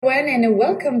everyone, and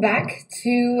welcome back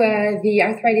to the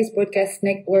Arthritis Broadcast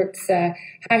Network's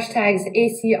hashtags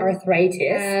AC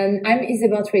Arthritis. I'm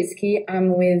Isabel Trisky.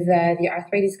 I'm with the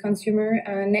Arthritis Consumer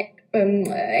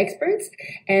Experts,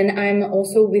 and I'm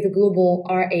also with the Global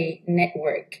RA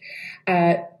Network.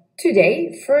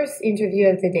 Today, first interview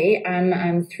of the day,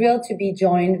 I'm thrilled to be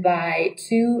joined by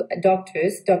two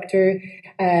doctors, Dr.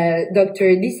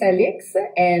 Lisa Lix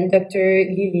and Dr.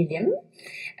 Lily Lim.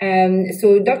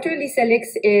 So Dr. Lisa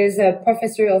Lix is a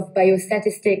professor of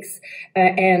biostatistics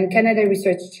and Canada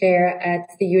Research Chair at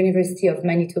the University of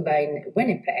Manitoba in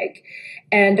Winnipeg.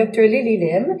 And Dr. Lily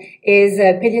Lim is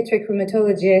a pediatric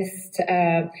rheumatologist,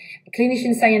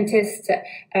 clinician scientist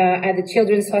at the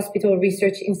Children's Hospital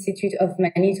Research Institute of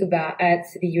Manitoba at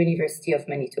the University of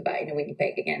Manitoba in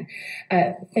Winnipeg again.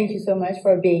 Thank you so much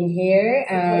for being here.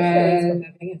 Thanks for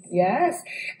having us. Yes.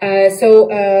 So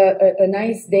a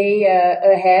nice day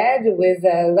ahead with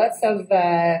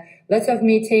lots of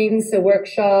meetings,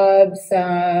 workshops,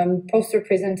 poster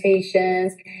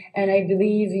presentations, and I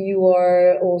believe you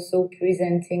are also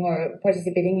presenting or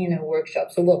participating in a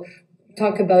workshop. So we'll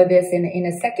talk about this in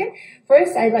a second.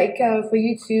 First, I'd like for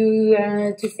you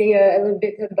to say a little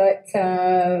bit about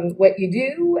what you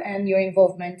do and your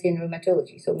involvement in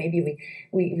rheumatology. So maybe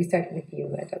we start with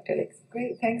you, Dr. Lix.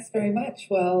 Great, thanks very much.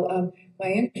 Well, my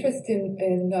interest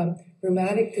in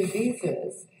rheumatic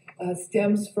diseases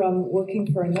stems from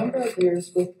working for a number of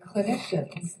years with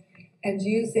clinicians and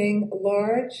using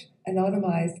large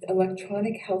anonymized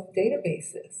electronic health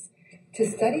databases to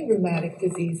study rheumatic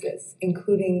diseases,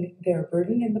 including their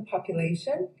burden in the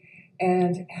population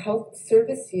and health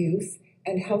service use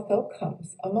and health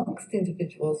outcomes amongst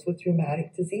individuals with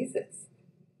rheumatic diseases.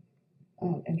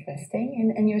 Oh,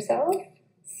 interesting. And yourself?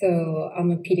 So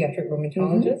I'm a pediatric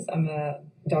rheumatologist. I'm a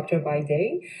doctor by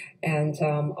day and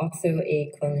also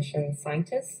a clinician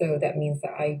scientist. So that means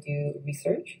that I do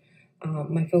research.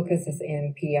 My focus is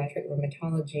in pediatric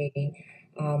rheumatology.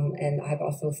 And I've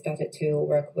also started to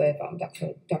work with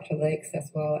Dr. Lix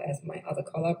as well as my other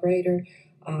collaborator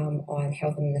on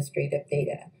health administrative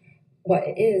data. What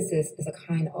it is a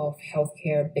kind of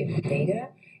healthcare big data,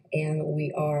 and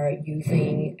we are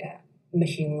using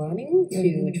machine learning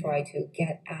to try to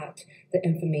get at the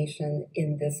information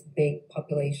in this big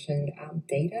population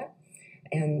data.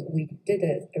 And we did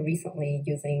it recently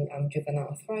using juvenile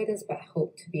arthritis, but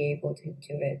hope to be able to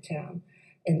do it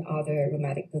in other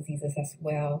rheumatic diseases as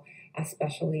well,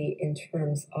 especially in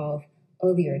terms of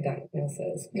earlier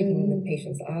diagnosis, picking the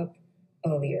patients up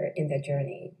earlier in their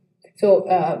journey. So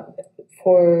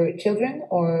for children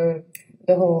or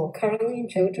the whole? Currently in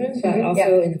children, but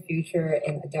also in the future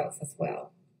in adults as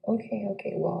well. Okay.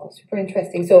 Wow, super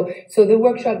interesting. So the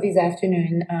workshop this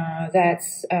afternoon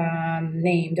that's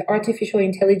named Artificial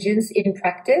Intelligence in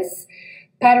Practice,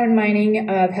 Pattern Mining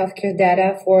of Healthcare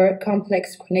Data for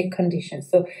Complex Chronic Conditions.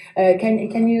 So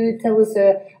can you tell us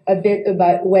a bit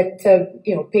about what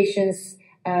patients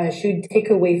should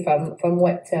take away from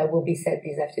what will be said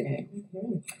this afternoon?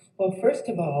 Well, first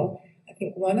of all, I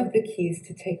think one of the keys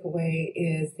to take away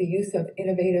is the use of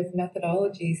innovative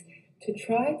methodologies to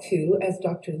try to, as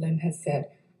Dr. Lim has said,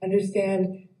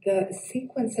 understand the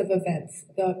sequence of events,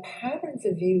 the patterns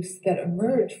of use that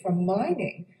emerge from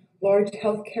mining large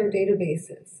healthcare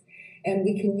databases. And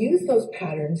we can use those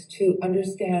patterns to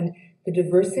understand the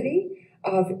diversity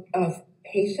of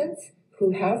patients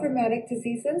who have rheumatic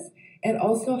diseases, and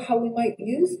also how we might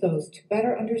use those to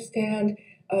better understand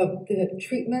the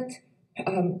treatment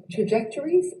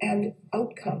trajectories and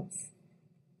outcomes.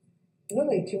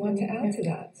 Lily, do you want to add to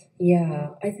that?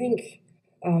 Yeah, I think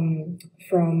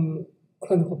from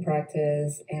clinical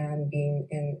practice and being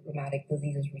in rheumatic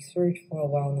diseases research for a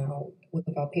while now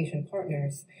with our patient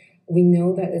partners, we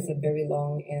know that it's a very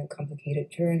long and complicated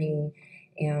journey,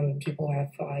 and people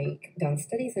have done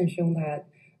studies and shown that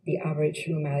the average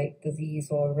rheumatic disease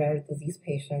or rare disease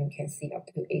patient can see up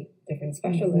to 8 different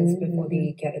specialists before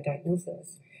they get a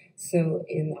diagnosis. So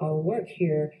in our work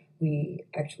here, we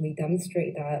actually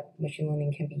demonstrate that machine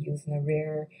learning can be used in a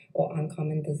rare or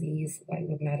uncommon disease like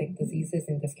rheumatic diseases.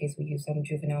 In this case, we use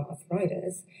juvenile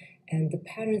arthritis. And the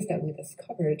patterns that we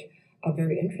discovered are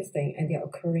very interesting, and they're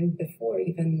occurring before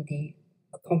even the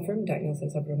confirmed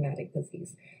diagnosis of rheumatic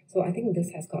disease. So I think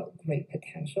this has got great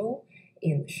potential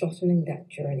in shortening that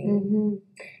journey.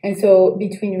 And so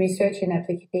between research and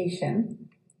application,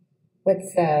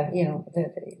 what's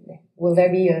will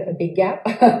there be a big gap?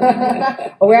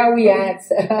 Where are we at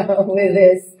with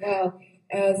this? Well,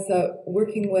 as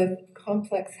working with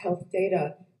complex health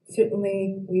data,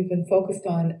 certainly we've been focused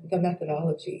on the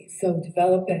methodology. So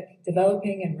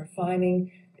developing and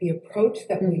refining the approach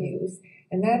that we use,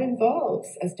 And that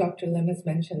involves, as Dr. Lim has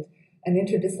mentioned, an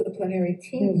interdisciplinary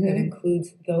team that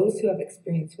includes those who have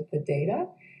experience with the data,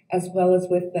 as well as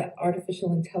with the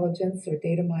artificial intelligence or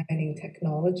data mining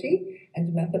technology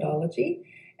and methodology,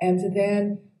 and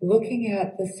then looking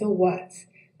at the so what,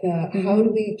 how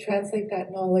do we translate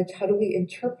that knowledge, how do we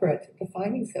interpret the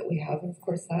findings that we have, and of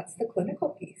course that's the clinical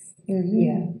piece.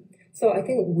 Yeah. So I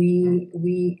think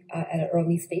we are at an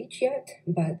early stage yet,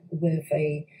 but with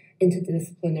a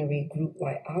interdisciplinary group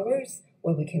like ours,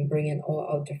 where we can bring in all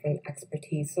our different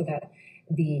expertise so that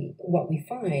what we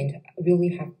find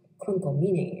really have clinical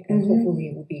meaning and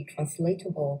hopefully will be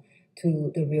translatable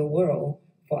to the real world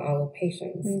for our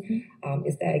patients.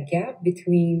 Is there a gap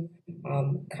between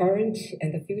current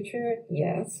and the future?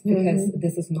 Yes, because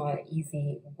this is not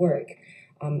easy work.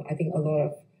 I think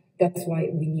that's why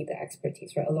we need the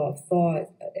expertise, right? A lot of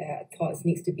thoughts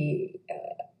needs to be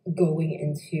going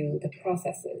into the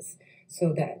processes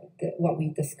so that what we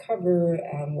discover,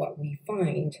 what we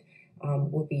find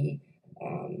will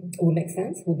make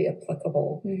sense, will be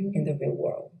applicable in the real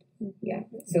world. Yeah,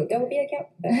 so there will be a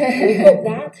gap. But we hope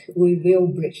that we will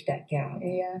bridge that gap.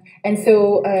 Yeah, and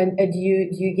so do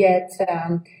you get?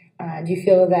 Do you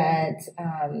feel that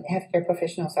healthcare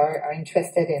professionals are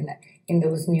interested in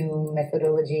those new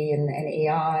methodology and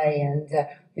AI and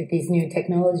these new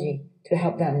technology to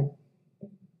help them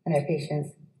and their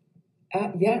patients?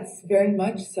 Yes, very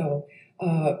much so.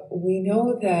 We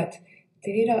know that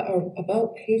data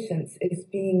about patients is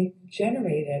being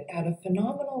generated at a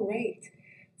phenomenal rate.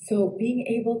 So being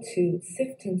able to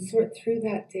sift and sort through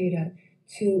that data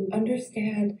to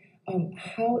understand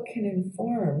how it can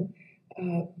inform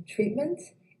treatment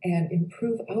and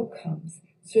improve outcomes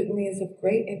certainly is of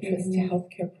great interest to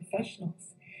healthcare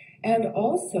professionals, and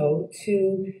also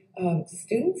to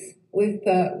students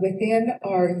within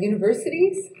our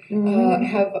universities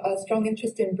have a strong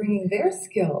interest in bringing their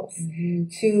skills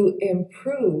to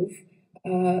improve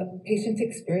patient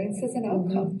experiences and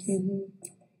outcomes.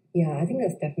 Yeah, I think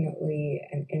that's definitely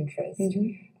an interest.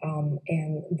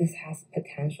 And this has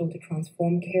potential to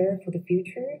transform care for the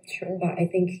future. Sure. But I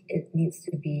think it needs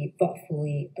to be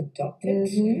thoughtfully adopted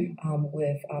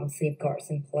with safeguards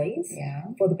in place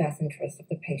for the best interest of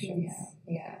the patients.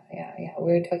 Yeah.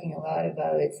 We're talking a lot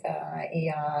about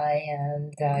AI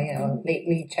and,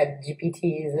 lately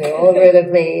ChatGPT is all over the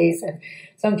place. And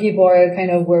some people are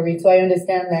kind of worried. So I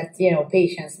understand that,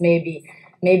 patients may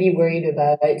be worried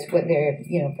about what their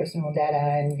personal data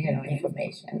and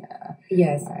information.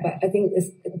 Yes, but I think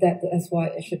that's why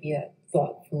it should be a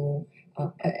thoughtful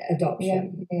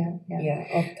adoption.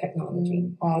 Of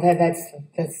technology. Oh,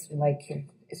 that's like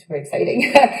it's very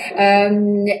exciting.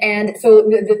 And so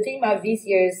the theme of this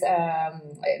year's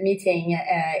meeting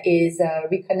is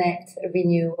reconnect,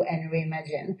 renew, and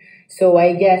reimagine. So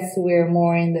I guess we're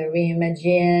more in the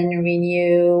reimagine,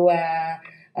 renew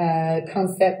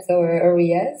concepts or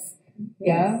areas.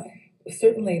 Yeah.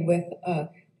 Certainly with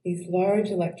these large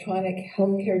electronic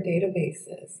healthcare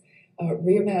databases,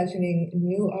 reimagining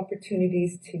new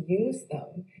opportunities to use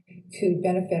them to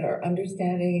benefit our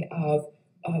understanding of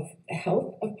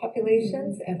health of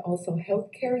populations and also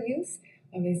healthcare use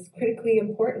is critically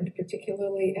important,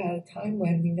 particularly at a time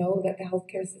when we know that the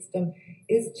healthcare system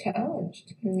is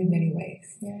challenged in many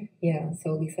ways. Yeah,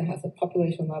 so Lisa has a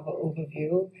population level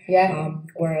overview,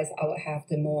 whereas I would have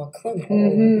the more clinical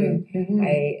overview.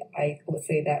 I would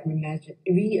say that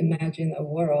reimagine a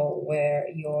world where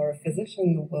your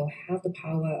physician will have the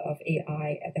power of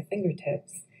AI at their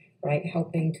fingertips, right,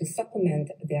 helping to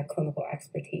supplement their clinical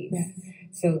expertise.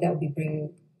 So that will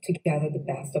bring together the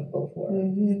best of both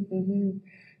worlds.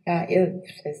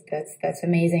 That's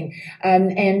amazing.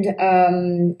 And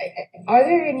are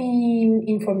there any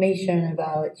information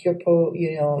about your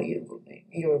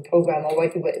your program or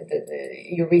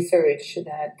your research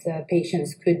that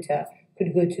patients could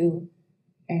go to?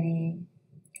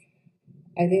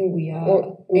 I think we are.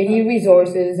 Or any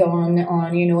resources on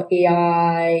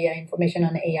AI, information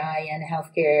on AI and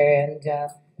healthcare, and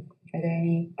are there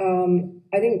any?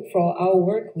 I think for our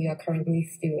work, we are currently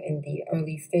still in the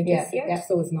early stages yet,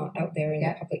 so it's not out there in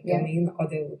the public domain,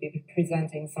 although we'll be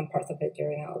presenting some parts of it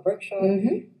during our workshop,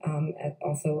 and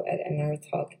also at another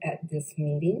talk at this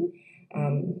meeting.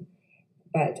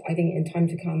 But I think in time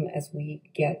to come, as we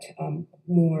get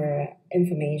more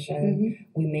information,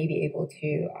 we may be able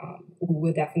to, we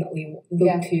will definitely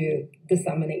look to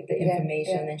disseminate the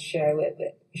information and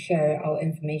share our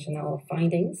information, our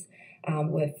findings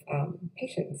with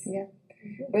patients.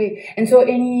 Great. And so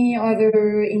any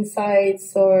other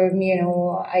insights or,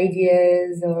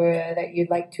 ideas or that you'd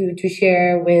like to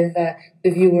share with the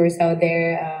viewers out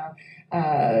there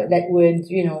that would,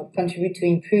 contribute to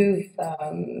improve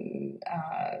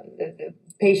the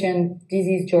patient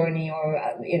disease journey or,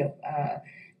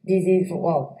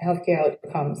 healthcare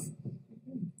outcomes.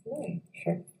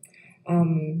 Sure.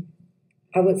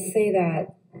 I would say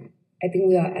that I think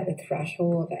we are at the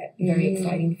threshold of a very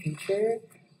exciting future.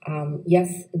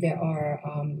 Yes, there are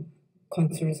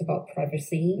concerns about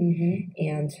privacy,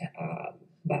 and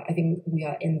but I think we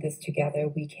are in this together.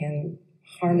 We can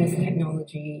harness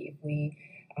technology if we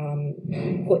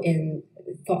put in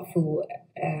thoughtful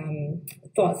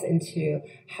thoughts into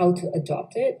how to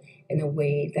adopt it in a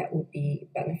way that would be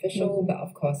beneficial, but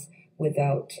of course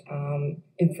without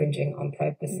infringing on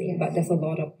privacy. Yes. But there's a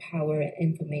lot of power and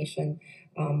information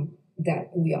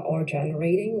that we are all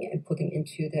generating and putting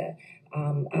into the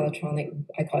electronic,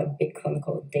 I call it big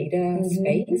clinical data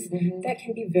space, that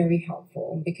can be very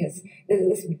helpful because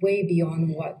this is way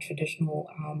beyond what traditional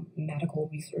medical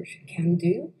research can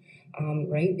do,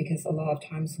 right? Because a lot of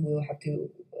times we'll have to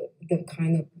the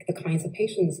kinds of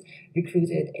patients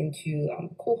recruited into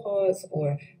cohorts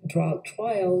or drug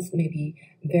trials may be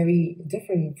very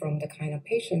different from the kind of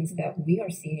patients that we are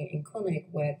seeing in clinic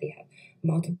where they have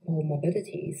multiple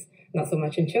morbidities. Not so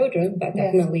much in children, but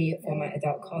definitely for my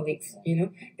adult colleagues,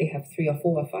 they have 3 or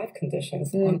 4 or 5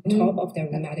 conditions on top of their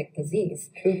rheumatic disease.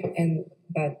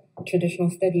 But traditional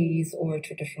studies or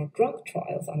traditional drug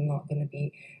trials are not going to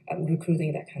be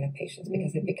recruiting that kind of patients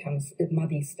because it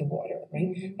muddies the water,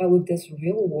 right? But with this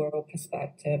real world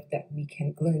perspective that we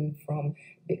can glean from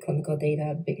big clinical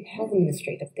data, big health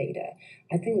administrative data,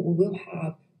 I think we will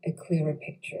have a clearer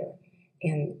picture.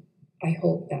 And I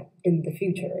hope that in the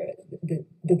future, the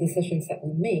decisions that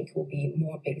we make will be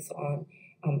more based on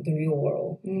the real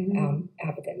world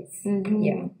evidence.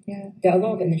 Yeah. There are a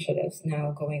lot of initiatives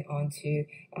now going on to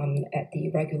at the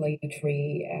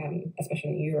regulatory,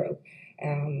 especially in Europe,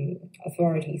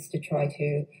 authorities to try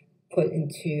to put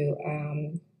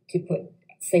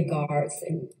safeguards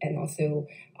and also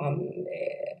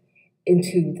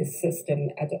into the system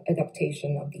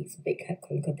adaptation of these big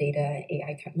clinical data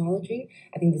AI technology.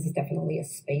 I think this is definitely a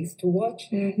space to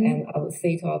watch. And I would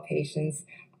say to our patients,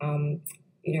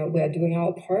 we are doing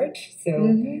our part,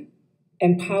 so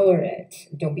empower it.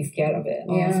 Don't be scared of it.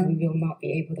 Else we will not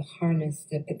be able to harness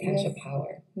the potential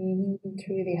power.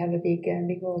 Truly, they have a big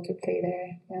role to play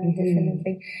there.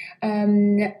 Definitely.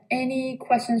 Any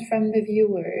questions from the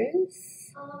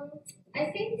viewers? I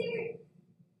think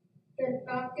the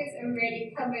doctors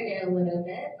already covered it a little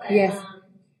bit, but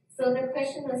so the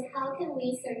question was, how can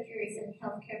researchers and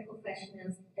healthcare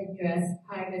professionals address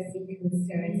privacy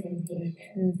concerns in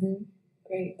patients?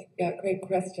 Great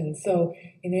question. So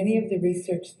in any of the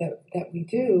research that we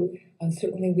do,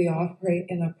 certainly we operate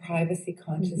in a privacy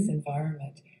conscious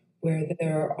environment where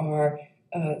there are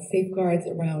safeguards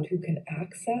around who can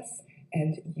access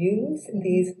and use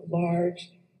these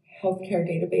large healthcare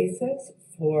databases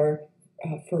for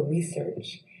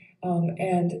research.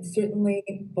 And certainly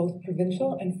both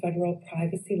provincial and federal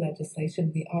privacy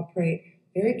legislation, we operate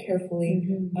very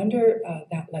carefully under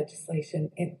that legislation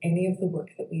in any of the work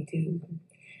that we do.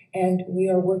 And we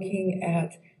are working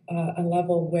at a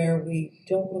level where we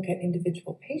don't look at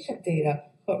individual patient data,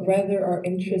 but rather are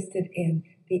interested in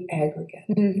the aggregate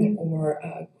or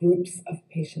groups of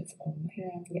patients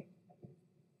only.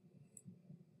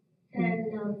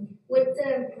 And would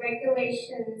the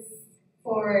regulations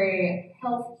for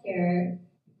healthcare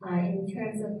in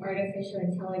terms of artificial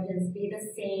intelligence be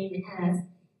the same as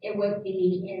it would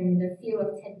be in the field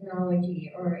of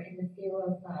technology or in the field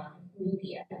of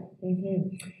media?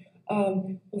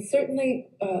 Well, certainly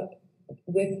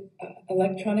with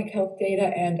electronic health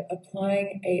data and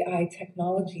applying AI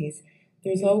technologies,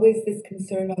 there's always this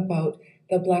concern about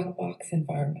the black box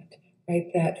environment, right?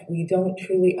 That we don't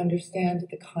truly understand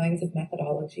the kinds of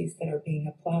methodologies that are being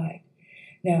applied.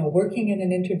 Now, working in an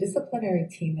interdisciplinary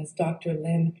team, as Dr.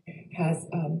 Lim has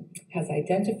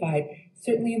identified,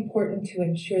 certainly important to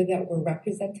ensure that we're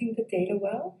representing the data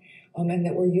well, and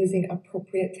that we're using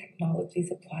appropriate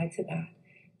technologies applied to that,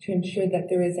 to ensure that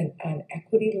there is an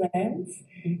equity lens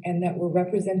and that we're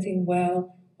representing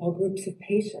well all groups of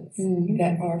patients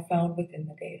that are found within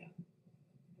the data.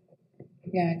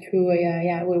 Yeah, true.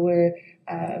 Yeah. We were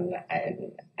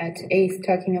at ACE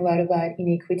talking a lot about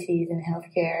inequities in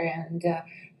healthcare,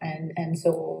 and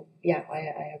so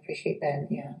I appreciate that.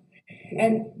 Yeah,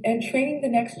 and training the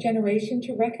next generation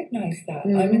to recognize that.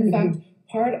 I'm in fact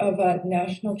part of a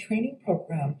national training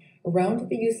program around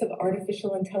the use of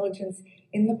artificial intelligence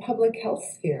in the public health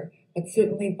sphere, but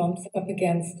certainly bumps up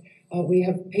against. We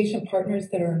have patient partners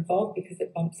that are involved because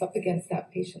it bumps up against that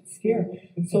patient sphere.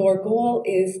 So our goal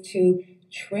is to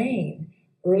train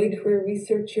early career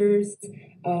researchers,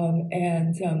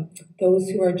 and those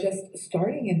who are just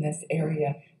starting in this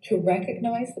area to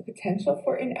recognize the potential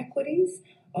for inequities,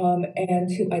 and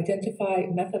to identify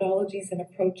methodologies and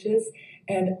approaches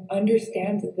and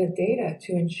understand the data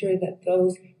to ensure that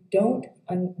those don't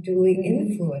unduly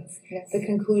influence the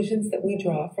conclusions that we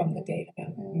draw from the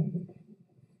data.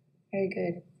 Very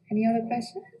good. Any other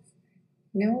questions?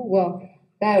 No? Well,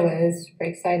 that was super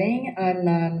exciting.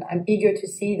 I'm eager to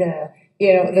see the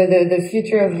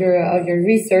future of your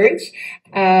research.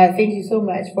 Thank you so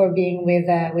much for being with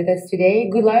us today.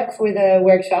 Good luck for the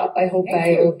workshop. I hope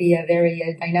it will be a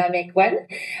very dynamic one.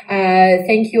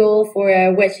 Thank you all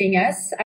for watching us.